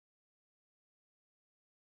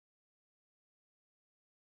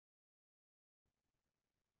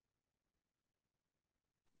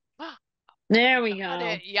There we Got go.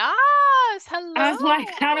 it. Yes. I was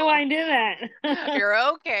like, how do Hello. I do that? You're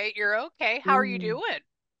okay. You're okay. How are you Mm. doing?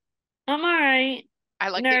 I'm all right. I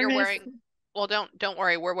like that you're Nervous. wearing, well, don't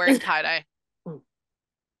worry. We're wearing tie-dye. Do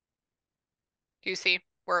you see?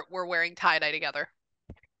 We're wearing tie-dye together.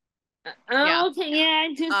 Yeah. Oh, okay, yeah,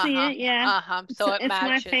 I do see Uh-huh. it. Yeah, Uh-huh. So it it's my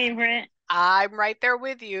matches. favorite. I'm right there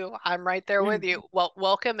with you. I'm right there with Mm. you. Well,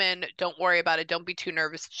 welcome in. Don't worry about it. Don't be too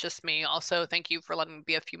nervous. It's just me. Also, thank you for letting me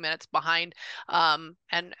be a few minutes behind. And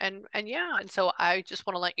yeah, and so I just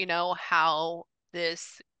want to let you know how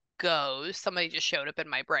this goes. Somebody just showed up in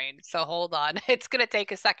my brain. So hold on. It's gonna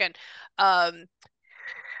take a second. Um,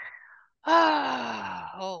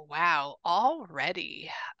 oh wow. Already.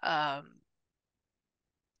 Um,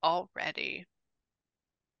 already.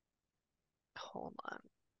 Hold on.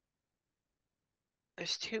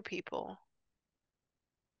 There's two people.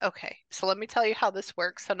 Okay, so let me tell you how this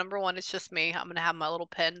works. So number one, it's just me. I'm gonna have my little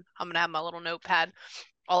pen. I'm gonna have my little notepad.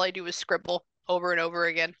 All I do is scribble over and over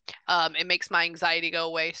again. It makes my anxiety go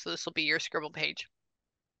away. So this will be your scribble page.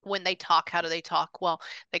 When they talk, how do they talk? Well,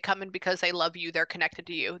 they come in because they love you. They're connected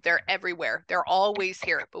to you. They're everywhere. They're always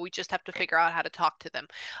here, but we just have to figure out how to talk to them.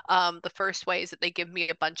 The first way is that they give me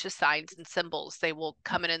a bunch of signs and symbols. They will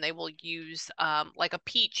come in and they will use like a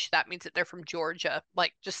peach. That means that they're from Georgia,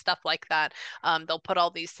 like just stuff like that. They'll put all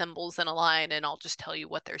these symbols in a line and I'll just tell you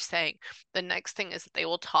what they're saying. The next thing is that they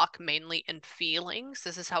will talk mainly in feelings.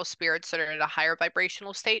 This is how spirits are in a higher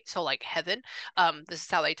vibrational state. So, like heaven, this is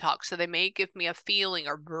how they talk. So they may give me a feeling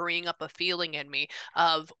or bring up a feeling in me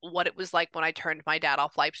of what it was like when I turned my dad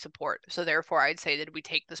off life support. So therefore, I'd say that we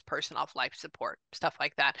take this person off life support, stuff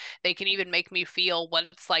like that. They can even make me feel what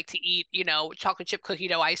it's like to eat, chocolate chip cookie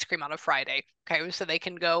dough ice cream on a Friday. Okay, so they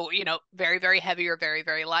can go, very, very heavy or very,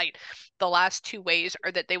 very light. The last two ways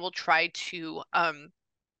are that they will try to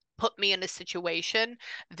put me in a situation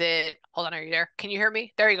that, hold on, are you there? Can you hear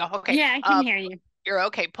me? There you go. Okay. Yeah, I can hear you. You're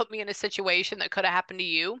okay. Put me in a situation that could have happened to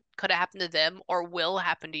you, could have happened to them, or will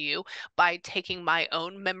happen to you by taking my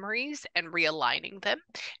own memories and realigning them.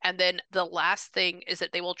 And then the last thing is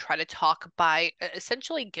that they will try to talk by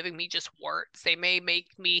essentially giving me just words. They may make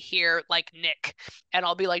me hear like Nick, and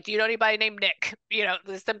I'll be like, "Do you know anybody named Nick?"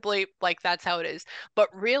 Simply like that's how it is. But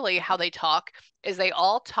really, how they talk is they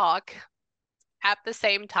all talk at the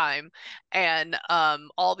same time and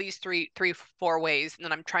all these three four ways, and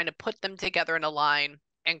then I'm trying to put them together in a line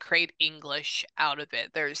and create English out of it.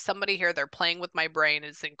 There's somebody here, they're playing with my brain.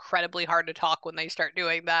 It's incredibly hard to talk when they start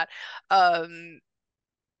doing that. um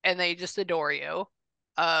and they just adore you.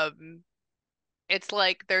 um it's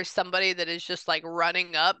like there's somebody that is just like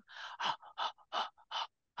running up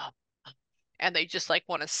and they just like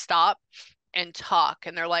want to stop and talk,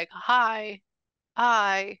 and they're like, hi,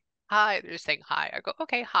 hi, hi. They're just saying hi. I go,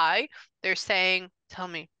 okay, hi. They're saying, tell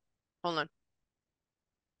me, hold on,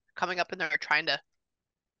 coming up and they're trying to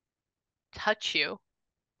touch you.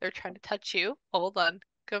 They're trying to touch you. Hold on.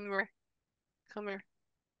 Come here. Come here.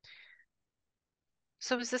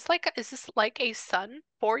 So is this like a son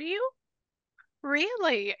for you?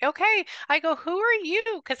 Really? Okay. I go, who are you?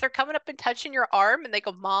 Because they're coming up and touching your arm and they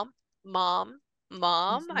go, Mom, Mom,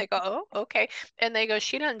 Mom. I go, oh, okay. And they go,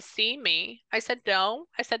 she doesn't see me. I said, no.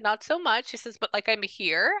 I said, not so much. She says, but like I'm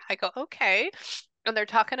here. I go, okay. And they're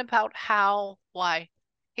talking about why.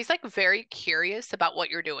 He's like very curious about what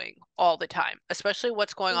you're doing all the time, especially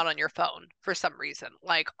what's going on your phone for some reason,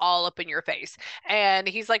 like all up in your face. And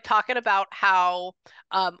he's like talking about how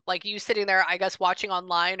like you sitting there, I guess, watching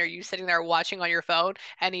online or you sitting there watching on your phone,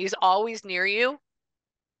 and he's always near you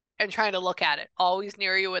and trying to look at it, always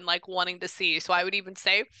near you and like wanting to see. So I would even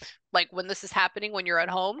say, like, when this is happening, when you're at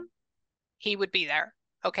home, he would be there.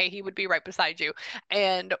 Okay, he would be right beside you.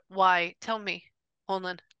 And why? Tell me. Hold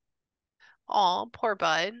on. Oh, poor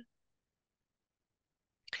bud.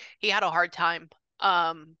 He had a hard time.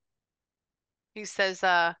 Um, he says,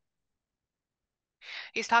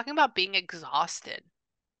 he's talking about being exhausted.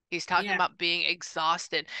 He's talking Yeah. about being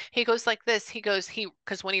exhausted. He goes like this.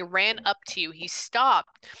 Because when he ran up to you, he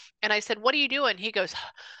stopped. And I said, what are you doing? He goes,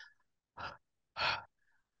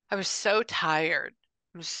 I was so tired.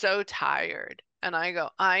 I'm so tired. And I go,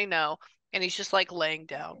 I know. And he's just like laying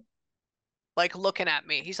down, like looking at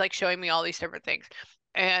me. He's like showing me all these different things.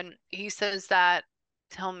 And he says that,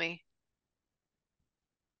 tell me,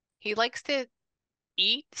 he likes to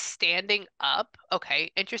eat standing up.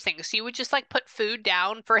 Okay, interesting. So you would just like put food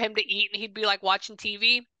down for him to eat and he'd be like watching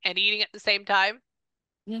TV and eating at the same time?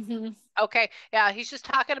 Hmm. Okay, yeah, he's just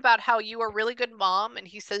talking about how you were a really good mom, and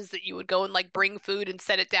he says that you would go and like bring food and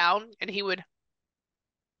set it down, and he would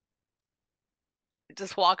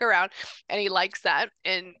just walk around, and he likes that.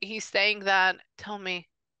 And he's saying that, tell me,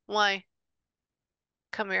 why?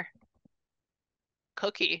 Come here.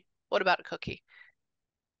 Cookie. What about a cookie?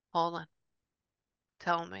 Hold on.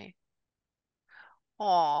 Tell me.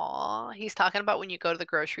 Aw, he's talking about when you go to the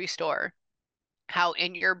grocery store, how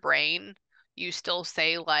in your brain you still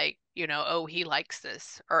say like, oh, he likes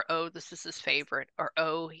this, or oh, this is his favorite, or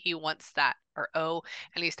oh, he wants that, or oh,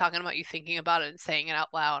 and he's talking about you thinking about it and saying it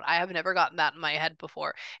out loud. I have never gotten that in my head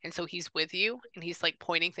before. And so he's with you and he's like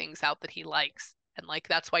pointing things out that he likes. And like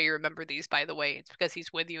that's why you remember these, by the way. It's because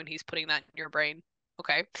he's with you and he's putting that in your brain.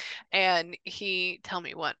 Okay. And tell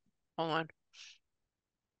me what? Hold on.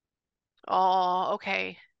 Oh,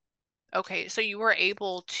 okay. Okay, so you were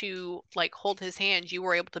able to like hold his hand. You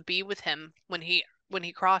were able to be with him when he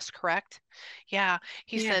crossed, correct? Yeah,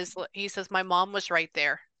 Yeah. he says my mom was right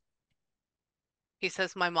there. He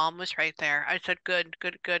says my mom was right there. I said good,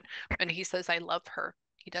 good, good. And he says I love her.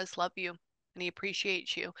 He does love you and he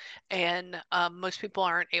appreciates you. And most people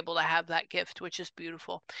aren't able to have that gift, which is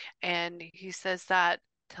beautiful. And he says that,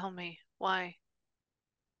 tell me why.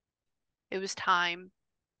 It was time.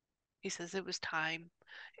 He says it was time.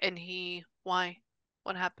 And why?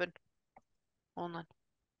 What happened? Hold on.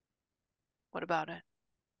 What about it?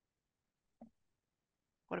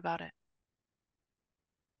 What about it?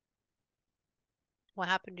 What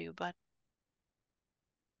happened to you, bud?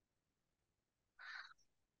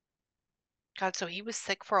 God, so he was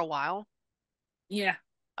sick for a while? Yeah.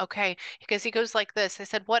 Okay, because he goes like this. I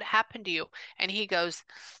said, "What happened to you?" And he goes,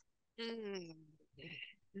 "Mm."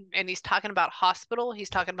 And he's talking about hospital, he's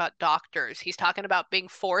talking about doctors, he's talking about being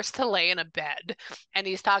forced to lay in a bed, and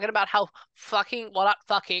he's talking about how fucking, well, not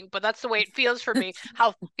fucking, but that's the way it feels for me,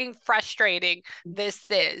 how fucking frustrating this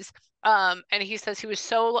is. And he says he was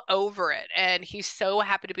so over it, and he's so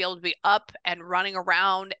happy to be able to be up and running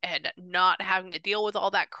around and not having to deal with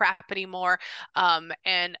all that crap anymore.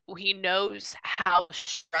 And he knows how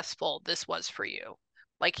stressful this was for you.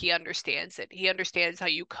 Like he understands it. He understands how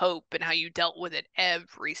you cope and how you dealt with it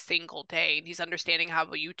every single day. And he's understanding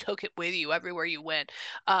how you took it with you everywhere you went.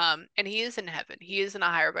 And he is in heaven. He is in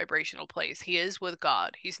a higher vibrational place. He is with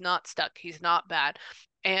God. He's not stuck. He's not bad.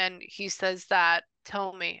 And he says that,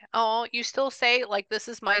 tell me, oh, you still say like this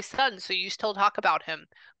is my son, so you still talk about him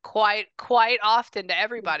quite often to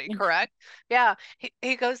everybody, correct? Yeah.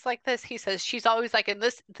 He goes like this. He says she's always like, and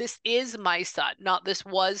this is my son, not this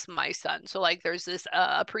was my son. So like there's this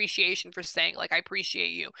appreciation for saying like I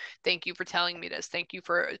appreciate you. Thank you for telling me this. Thank you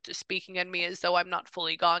for speaking in me as though I'm not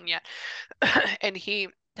fully gone yet. And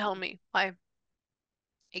tell me why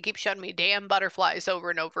he keeps showing me damn butterflies over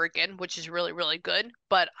and over again, which is really, really good.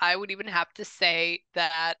 But I would even have to say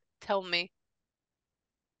that, tell me,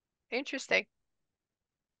 interesting.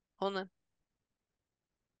 Hold on.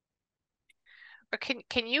 Or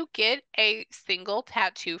can you get a single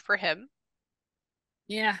tattoo for him?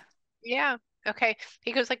 Yeah. Yeah. Okay.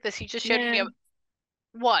 He goes like this. He just showed me Yeah.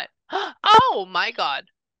 a what? Oh my God.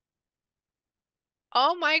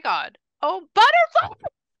 Oh my God. Oh, butterfly.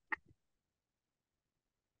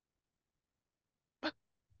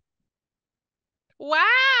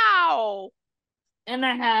 Wow. And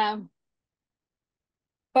I have,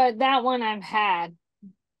 but that one I've had.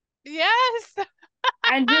 Yes.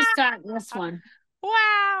 I just got this one.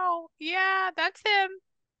 Wow. Yeah, that's him.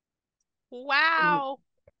 Wow.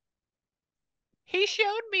 He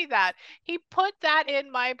showed me that. He put that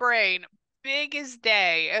in my brain, big as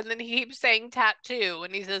day. And then he keeps saying tattoo.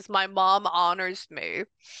 And he says, my mom honors me.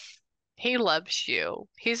 He loves you.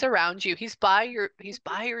 He's around you. He's by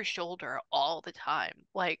your shoulder all the time.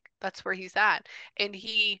 Like that's where he's at. And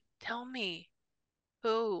tell me,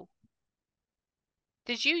 who?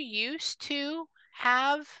 Did you used to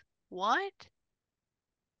have what?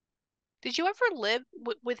 Did you ever live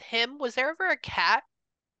with him? Was there ever a cat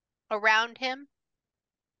around him?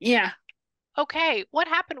 Yeah. Okay, what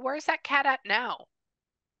happened? Where's that cat at now?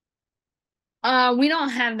 We don't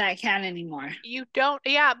have that cat anymore. You don't,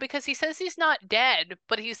 yeah, because he says he's not dead,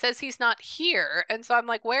 but he says he's not here. And so I'm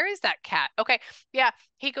like, where is that cat? Okay, yeah.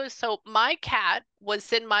 He goes, so my cat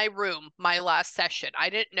was in my room my last session.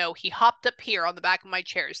 I didn't know. He hopped up here on the back of my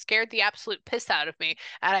chair, scared the absolute piss out of me.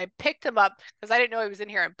 And I picked him up because I didn't know he was in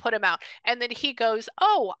here and put him out. And then he goes,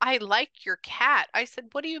 oh, I like your cat. I said,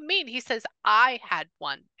 what do you mean? He says, I had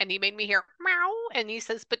one. And he made me hear meow. And he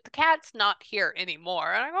says, but the cat's not here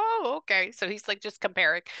anymore. And I go, oh, okay. So he's like just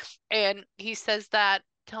comparing. And he says that,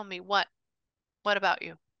 tell me what? What about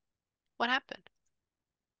you? What happened?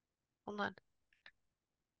 Hold on.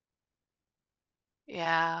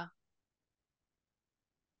 Yeah,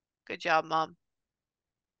 good job, Mom.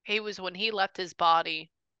 He was when he left his body,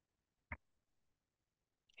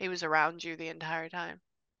 he was around you the entire time.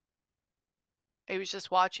 He was just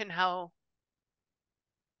watching how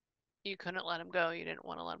You couldn't let him go. You didn't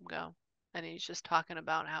want to let him go. And he's just talking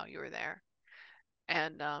about how you were there.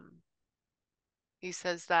 And he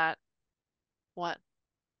says that what?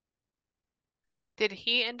 Did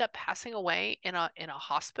he end up passing away in a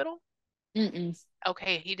hospital? Mm-mm.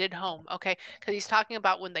 Okay, he did home. Okay, because he's talking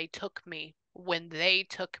about when they took me,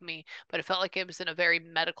 but it felt like it was in a very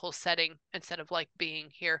medical setting instead of like being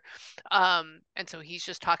here. And so he's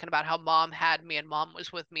just talking about how mom had me and mom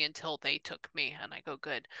was with me until they took me. And I go,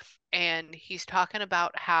 good. And he's talking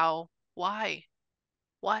about how, why?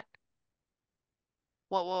 What?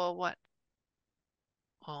 What?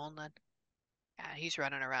 Hold on. Yeah, he's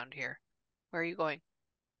running around here. Where are you going?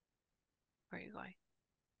 Where are you going?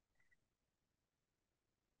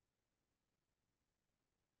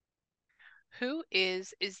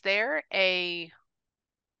 Is there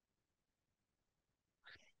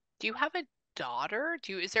do you have a daughter?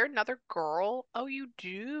 Is there another girl? Oh, you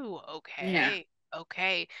do. Yeah. Okay.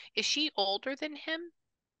 Okay. Is she older than him?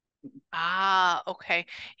 Ah, okay.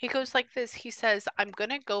 He goes like this. He says, I'm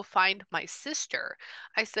gonna go find my sister.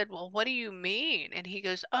 I said, well, what do you mean? And he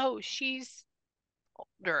goes, oh, she's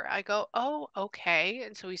older. I go, oh, okay.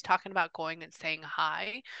 And so he's talking about going and saying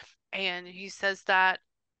hi. And he says that,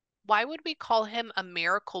 why would we call him a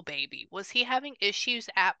miracle baby? Was he having issues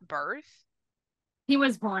at birth? He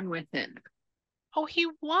was born with it. Oh, he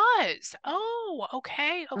was. Oh,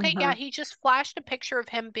 okay. Okay. Yeah, Uh-huh. he just flashed a picture of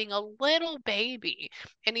him being a little baby.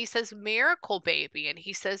 And he says, miracle baby. And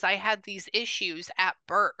he says, I had these issues at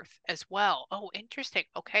birth as well. Oh, interesting.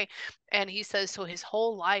 Okay. And he says, so his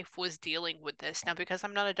whole life was dealing with this. Now, because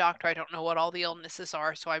I'm not a doctor, I don't know what all the illnesses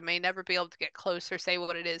are. So I may never be able to get close or say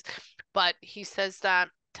what it is. But he says that,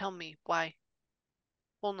 tell me why.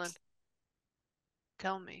 Hold on.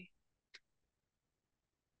 Tell me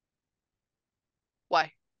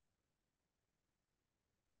why.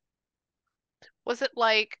 Was it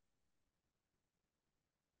like,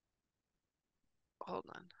 hold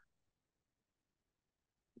on.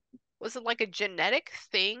 Was it like a genetic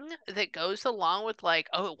thing that goes along with like,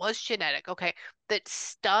 oh, it was genetic, okay, that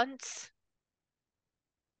stunts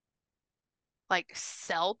like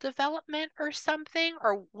cell development or something?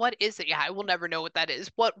 Or what is it? Yeah, I will never know what that is.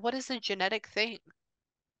 What is a genetic thing?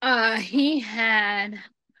 He had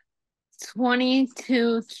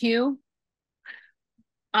 22q,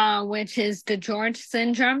 which is the George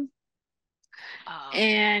syndrome. Oh,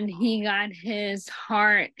 And he got his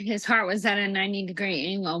heart was at a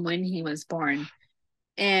 90-degree angle when he was born.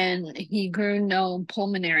 And he grew no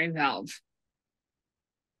pulmonary valve.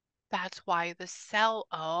 that's why the cell.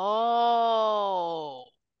 Oh,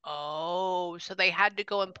 oh, so they had to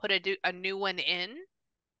go and put a new one in?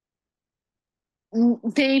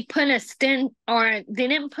 They put a stent, or they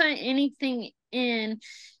didn't put anything in.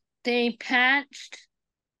 They patched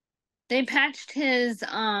they patched his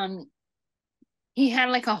he had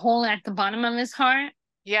like a hole at the bottom of his heart,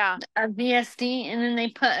 Yeah. a VSD, and then they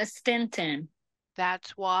put a stent in.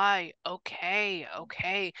 That's why. Okay,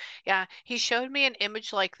 okay. Yeah, he showed me an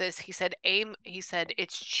image like this. He said aim, he said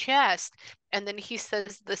it's chest, and then he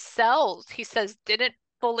says the cells, he says didn't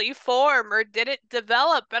fully form or didn't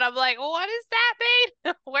develop. And I'm like, what does that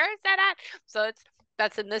mean? Where is that at? So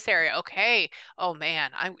that's in this area. Okay. Oh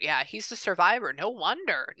man, yeah, he's a survivor. No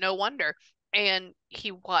wonder. No wonder. And he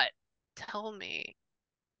what? Tell me.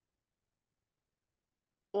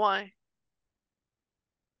 Why?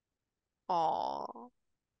 Aw.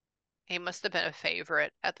 He must have been a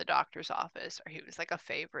favorite at the doctor's office, or he was like a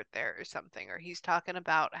favorite there or something, or he's talking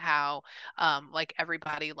about how like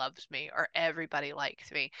everybody loves me or everybody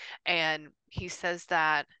likes me. And he says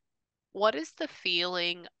that, what is the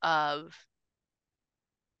feeling of,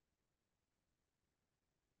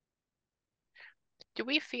 do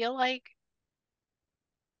we feel like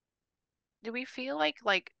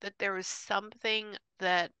like that there was something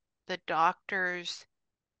that the doctors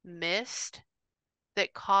missed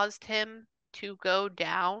that caused him to go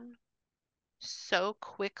down so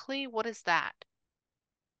quickly? What is that?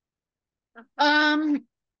 Um,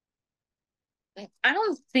 I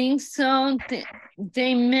don't think so.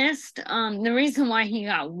 They missed the reason why he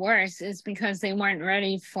got worse is because they weren't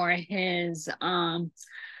ready for his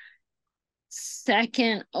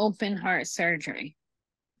second open heart surgery.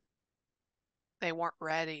 They weren't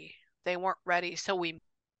ready. They weren't ready. So we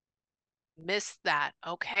missed that.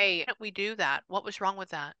 Okay. Why didn't we do that? What was wrong with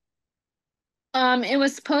that? It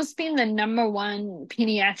was supposed to be the number one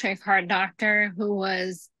pediatric heart doctor who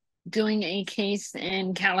was doing a case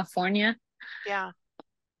in California, Yeah.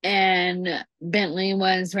 and Bentley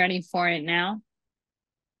was ready for it now.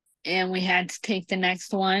 And we had to take the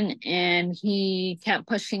next one, and he kept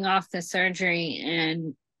pushing off the surgery,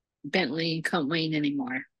 and Bentley couldn't wait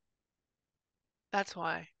anymore. That's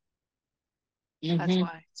why. That's Hmm.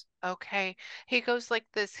 why. Okay. He goes like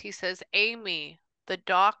this. He says, Amy, the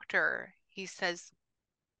doctor. He says,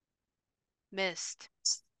 missed,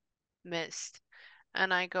 missed.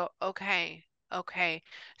 And I go, okay, okay.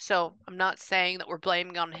 So I'm not saying that we're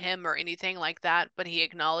blaming on him or anything like that, but he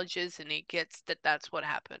acknowledges and he gets that that's what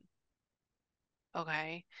happened.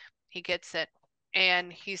 Okay. He gets it.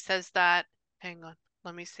 And he says that, hang on,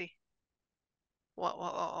 let me see. What?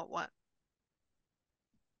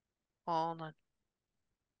 Hold on.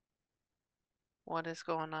 What is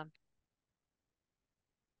going on?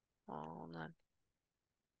 Hold on.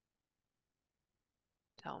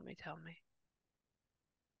 Tell me, tell me.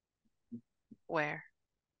 Where?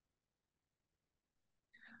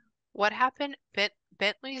 What happened?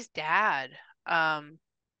 Bentley's dad. Um,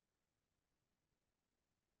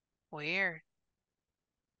 Weird.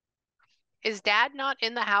 Is dad not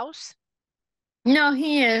in the house? No,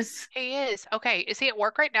 he is. He is. Okay. Is he at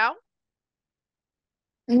work right now?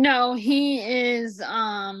 No, he is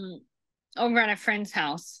over at a friend's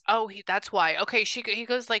house. Oh, that's why. Okay, he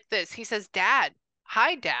goes like this. He says, "Dad,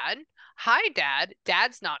 hi, Dad, hi, Dad.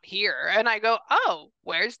 Dad's not here." And I go, "Oh,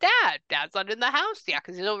 where's Dad? Dad's not in the house." Yeah,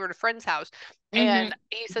 because he's over at a friend's house. Hmm. And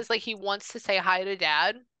he says like he wants to say hi to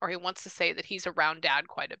Dad, or he wants to say that he's around Dad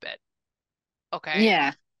quite a bit. Okay,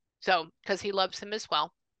 Yeah. so because he loves him as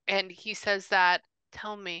well, and he says that.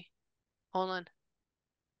 Tell me, hold on,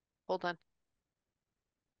 hold on.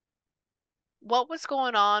 What was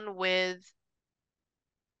going on with?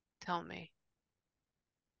 Tell me.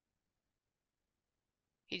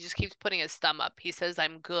 He just keeps putting his thumb up. He says,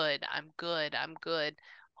 I'm good, I'm good, I'm good.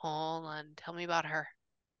 Hold on, tell me about her.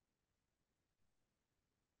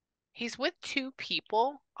 He's with two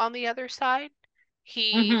people on the other side.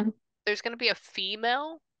 He, Hmm. there's going to be a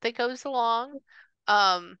female that goes along,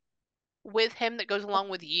 um, with him that goes along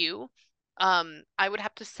with you. I would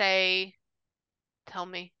have to say, tell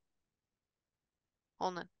me,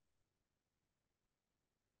 hold on.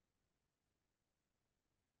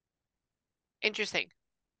 Interesting.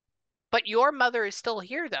 But your mother is still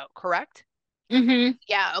here though, correct? Hmm.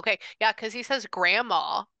 Yeah, okay. Yeah, because he says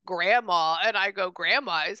grandma, grandma, and I go,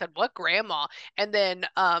 grandma. I said, what grandma? And then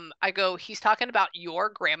I go, he's talking about your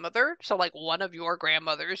grandmother. So like one of your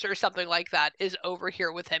grandmothers or something like that is over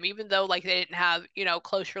here with him, even though like they didn't have,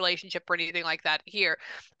 close relationship or anything like that here.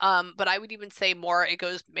 But I would even say more, it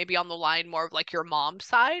goes maybe on the line more of like your mom's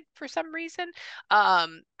side for some reason.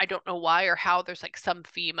 I don't know why or how there's like some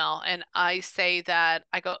female. And I say that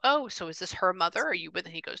I go, oh, so is this her mother? Are you with?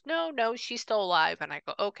 And he goes, no, no, she's still alive. And I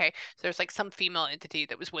go, okay. So there's like some female entity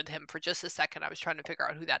that was with him for just a second. I was trying to figure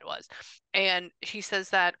out who that was. And she says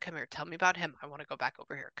that, come here, tell me about him. I want to go back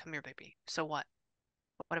over here. Come here, baby. So what?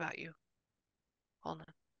 What about you? Hold on,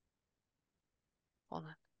 hold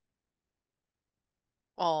on.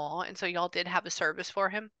 Oh, and so y'all did have a service for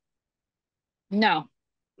him? No.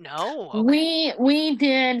 No, okay. We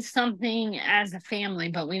did something as a family,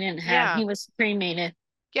 but we didn't have. Yeah. He was cremated.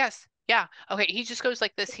 Yes. Yeah. Okay. He just goes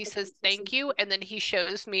like this. He says, thank you. And then he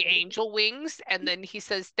shows me angel wings. And then he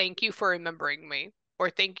says, thank you for remembering me. Or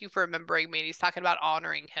thank you for remembering me. And he's talking about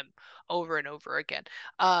honoring him over and over again.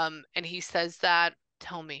 And he says that,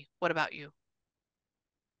 tell me, what about you?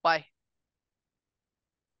 Why?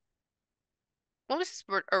 When was his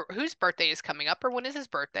or whose birthday is coming up? Or when is his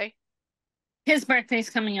birthday? His birthday's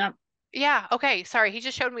coming up. Yeah, okay. Sorry. He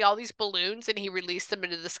just showed me all these balloons and he released them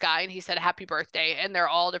into the sky and he said, happy birthday. And they're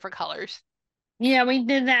all different colors. Yeah, we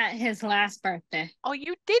did that his last birthday. Oh,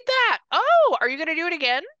 you did that. Oh, are you going to do it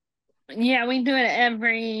again? Yeah, we do it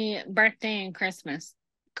every birthday and Christmas.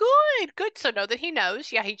 Good, good. So know that he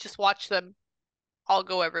knows. Yeah, he just watched them all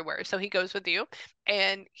go everywhere. So he goes with you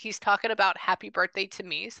and he's talking about happy birthday to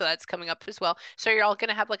me. So that's coming up as well. So you're all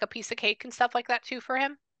gonna have like a piece of cake and stuff like that too for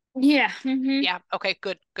him? Yeah. Hmm. Yeah, okay,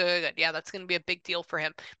 good, good, good. Yeah, that's gonna be a big deal for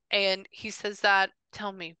him. And he says that,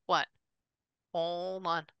 tell me what? Hold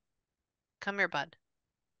on. Come here, bud.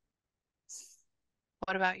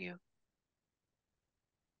 What about you?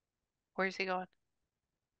 Where's he going?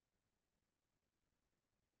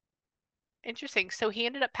 Interesting. So he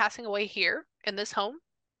ended up passing away here in this home?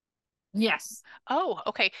 Yes. Oh,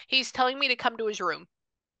 okay. He's telling me to come to his room.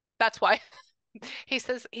 That's why. He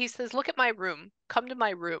says, look at my room. Come to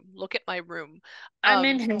my room. Look at my room. I'm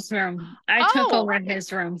in Um, his room. I took oh, over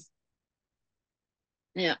his room.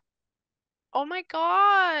 Yeah. oh my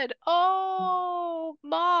God. Oh,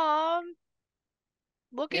 mom,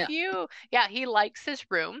 look at Yeah. you. Yeah, he likes his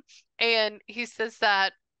room and he says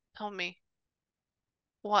that, tell me,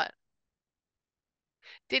 what?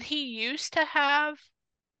 Did he used to have,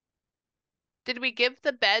 did we give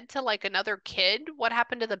the bed to like another kid? What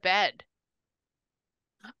happened to the bed?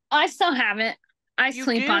 I still have it. I You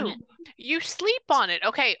sleep on do. it. You sleep on it.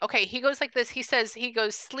 Okay, okay. He goes like this. He says he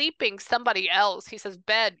goes sleeping somebody else. He says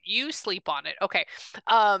bed, you sleep on it. Okay.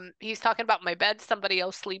 He's talking about my bed, somebody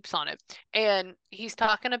else sleeps on it. And he's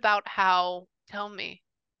talking about how, tell me,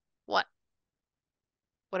 what?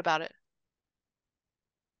 What about it?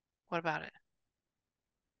 What about it?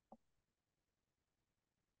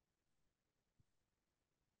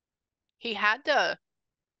 He had to,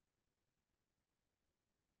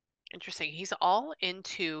 interesting. He's all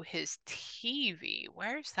into his TV.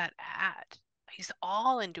 Where's that at? He's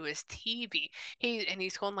all into his TV.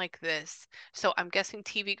 He's going like this. So I'm guessing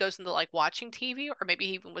TV goes into like watching TV, or maybe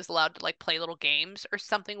he even was allowed to like play little games or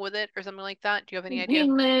something with it or something like that. Do you have any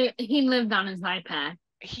idea? He lived on his iPad.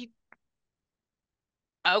 He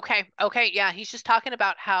Okay, okay, yeah, he's just talking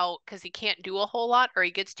about how because he can't do a whole lot or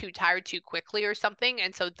he gets too tired too quickly or something,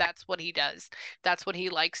 and so that's what he does. That's what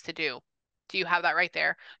he likes to do. Do you have that right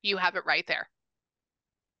there? You have it right there.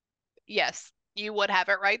 Yes, you would have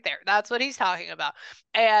it right there. That's what he's talking about.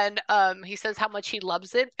 And he says how much he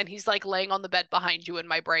loves it, and he's like laying on the bed behind you in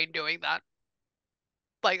my brain doing that.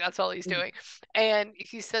 Like that's all he's doing. And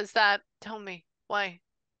he says that, tell me, why?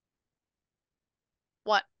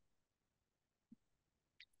 What?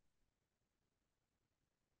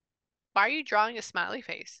 Why are you drawing a smiley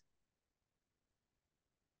face?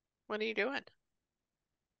 What are you doing?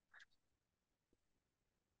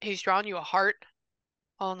 He's drawing you a heart.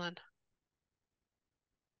 Hold on.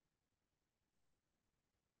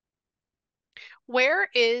 Where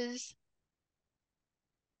is,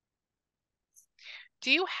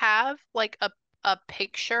 do you have like a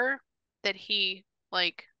picture that he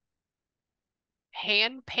like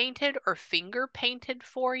hand painted or finger painted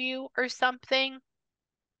for you or something?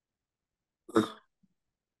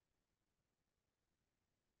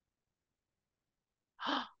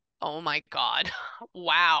 Oh my God.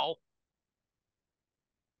 Wow.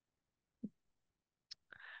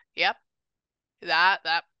 Yep.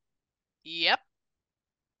 That yep.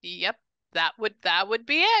 Yep. That would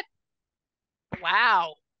be it.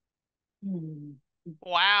 Wow. Mm-hmm.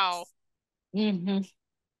 Wow.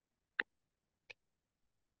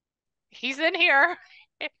 He's in here.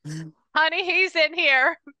 Honey, he's in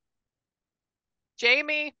here.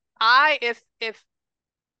 Jamie, I if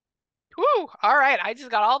whew, all right, I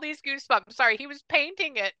just got all these goosebumps. Sorry, he was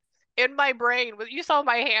painting it in my brain with you saw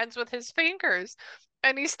my hands with his fingers.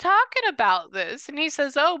 And he's talking about this and he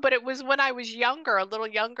says, "Oh, but it was when I was younger, a little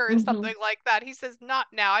younger or Mm-hmm. something like that." He says, "Not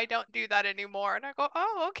now. I don't do that anymore." And I go,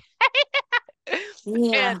 "Oh, okay."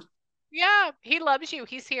 Yeah. And yeah, he loves you.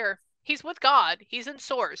 He's here. He's with God. He's in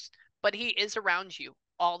source, but he is around you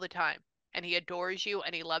all the time. And he adores you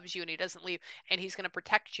and he loves you and he doesn't leave and he's going to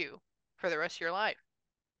protect you for the rest of your life.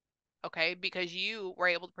 Okay? Because you were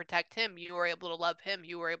able to protect him, you were able to love him,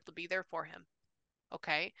 you were able to be there for him.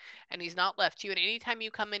 Okay? And he's not left you. And anytime you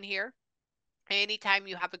come in here, anytime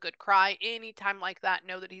you have a good cry, anytime like that,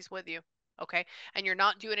 know that he's with you. Okay? And you're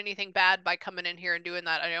not doing anything bad by coming in here and doing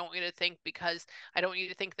that. I don't want you to think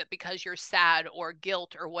that because you're sad or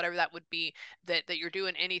guilt or whatever that would be, that you're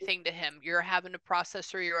doing anything to him. You're having to process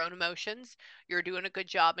through your own emotions. You're doing a good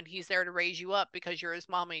job and he's there to raise you up because you're his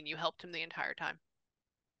mommy and you helped him the entire time.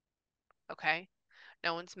 Okay?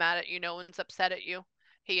 No one's mad at you. No one's upset at you.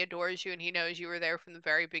 He adores you and he knows you were there from the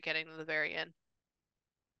very beginning to the very end.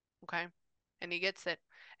 Okay. And he gets it.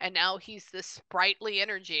 And now he's this sprightly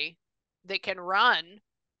energy that can run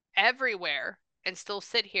everywhere and still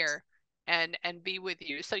sit here and be with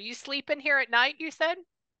you. So you sleep in here at night, you said?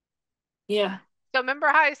 Yeah. So remember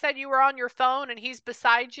how I said you were on your phone and he's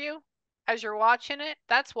beside you as you're watching it?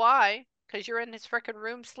 That's why, because you're in his freaking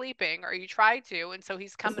room sleeping, or you try to, and so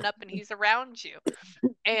he's coming up and he's around you.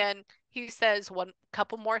 And he says one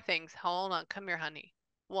couple more things. Hold on, come here, honey.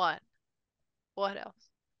 What? What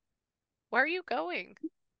else? Where are you going?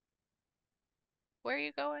 Where are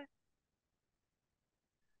you going?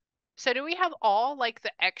 So do we have all like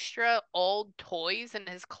the extra old toys in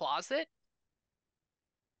his closet?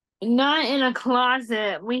 Not in a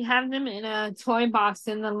closet. We have them in a toy box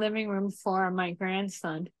in the living room for my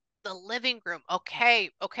grandson. The living room. Okay,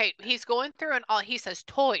 okay. He's going through and all he says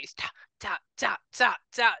toys. Ta, ta, ta, ta,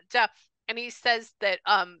 ta, ta. And he says that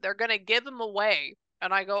they're gonna give them away.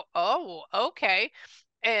 And I go, "Oh, okay."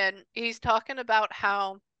 And he's talking about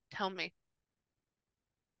how, tell me,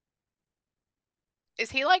 is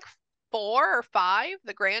he like 4 or 5,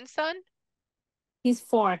 the grandson? He's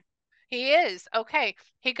 4. He is. Okay.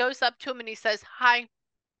 He goes up to him and he says, "Hi,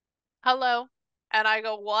 hello." And I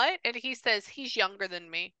go, "What?" And he says, "He's younger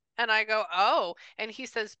than me." And I go, "Oh." And he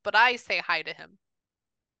says, "But I say hi to him."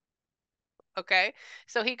 Okay.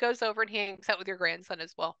 So he goes over and he hangs out with your grandson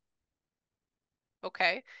as well.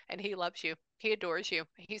 Okay. And he loves you. He adores you.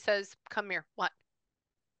 He says, "Come here." What?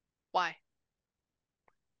 Why?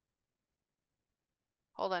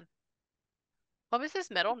 Hold on. What was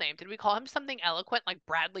his middle name? Did we call him something eloquent like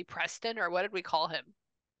Bradley Preston, or what did we call him?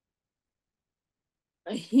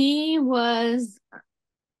 He was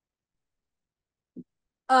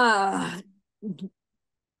uh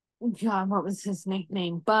God, what was his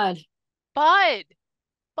nickname? Bud. Bud.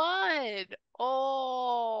 Bud.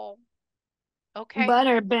 Oh, okay. Bud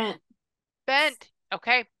or Bent. Bent.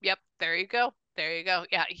 Okay. Yep. There you go. There you go.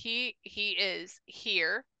 Yeah, he is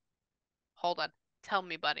here. Hold on. Tell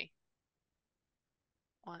me, buddy.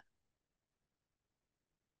 What?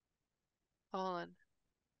 Hold on.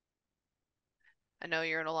 I know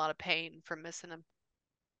you're in a lot of pain from missing him.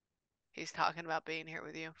 He's talking about being here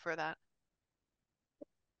with you for that.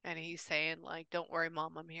 And he's saying, like, don't worry,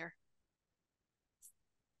 Mom, I'm here.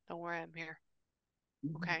 Don't worry, I'm here.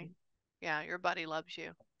 Okay? Yeah, your buddy loves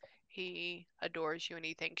you. He adores you and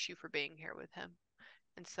he thanks you for being here with him.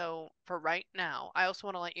 And so, for right now, I also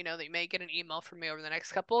want to let you know that you may get an email from me over the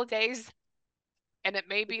next couple of days. And it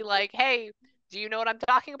may be like, hey, do you know what I'm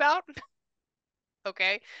talking about?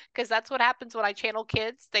 Okay? Because that's what happens when I channel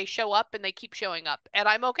kids. They show up and they keep showing up. And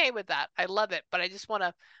I'm okay with that. I love it. But I just want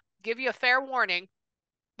to give you a fair warning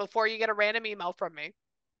before you get a random email from me.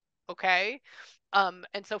 Okay? And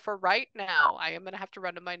so for right now, I am going to have to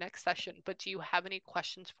run to my next session. But do you have any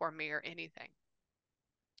questions for me or anything?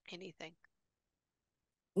 Anything?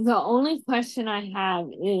 The only question I have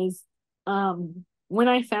is when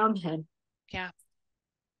I found him, Yeah.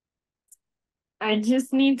 I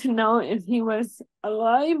just need to know if he was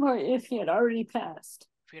alive or if he had already passed.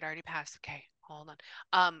 If you'd already passed, okay, hold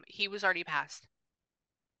on. He was already passed.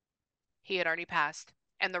 He had already passed.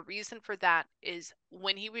 And the reason for that is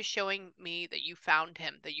when he was showing me that you found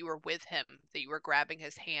him, that you were with him, that you were grabbing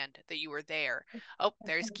his hand, that you were there. Oh,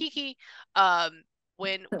 there's Kiki.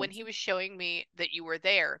 When he was showing me that you were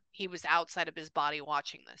there, he was outside of his body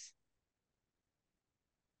watching this.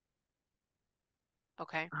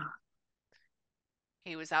 Okay?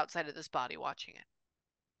 He was outside of this body watching it.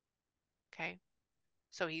 Okay?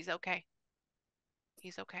 So he's okay.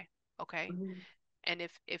 He's okay. Okay? And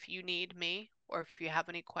if you need me or if you have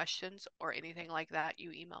any questions or anything like that,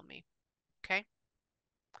 you email me. Okay?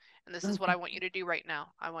 And this is what I Okay. want you to do right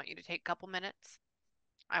now. I want you to take a couple minutes.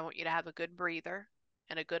 I want you to have a good breather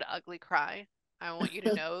and a good ugly cry. I want you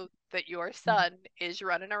to know that your son is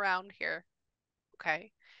running around here.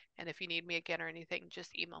 Okay? And if you need me again or anything,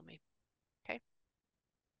 just email me. Okay?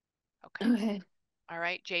 Okay. Okay. All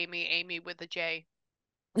right, Jamie, Amy with a J.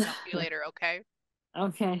 Talk to you later, okay?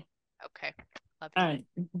 Okay. Okay. Love All you. right.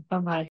 Bye bye. Bye.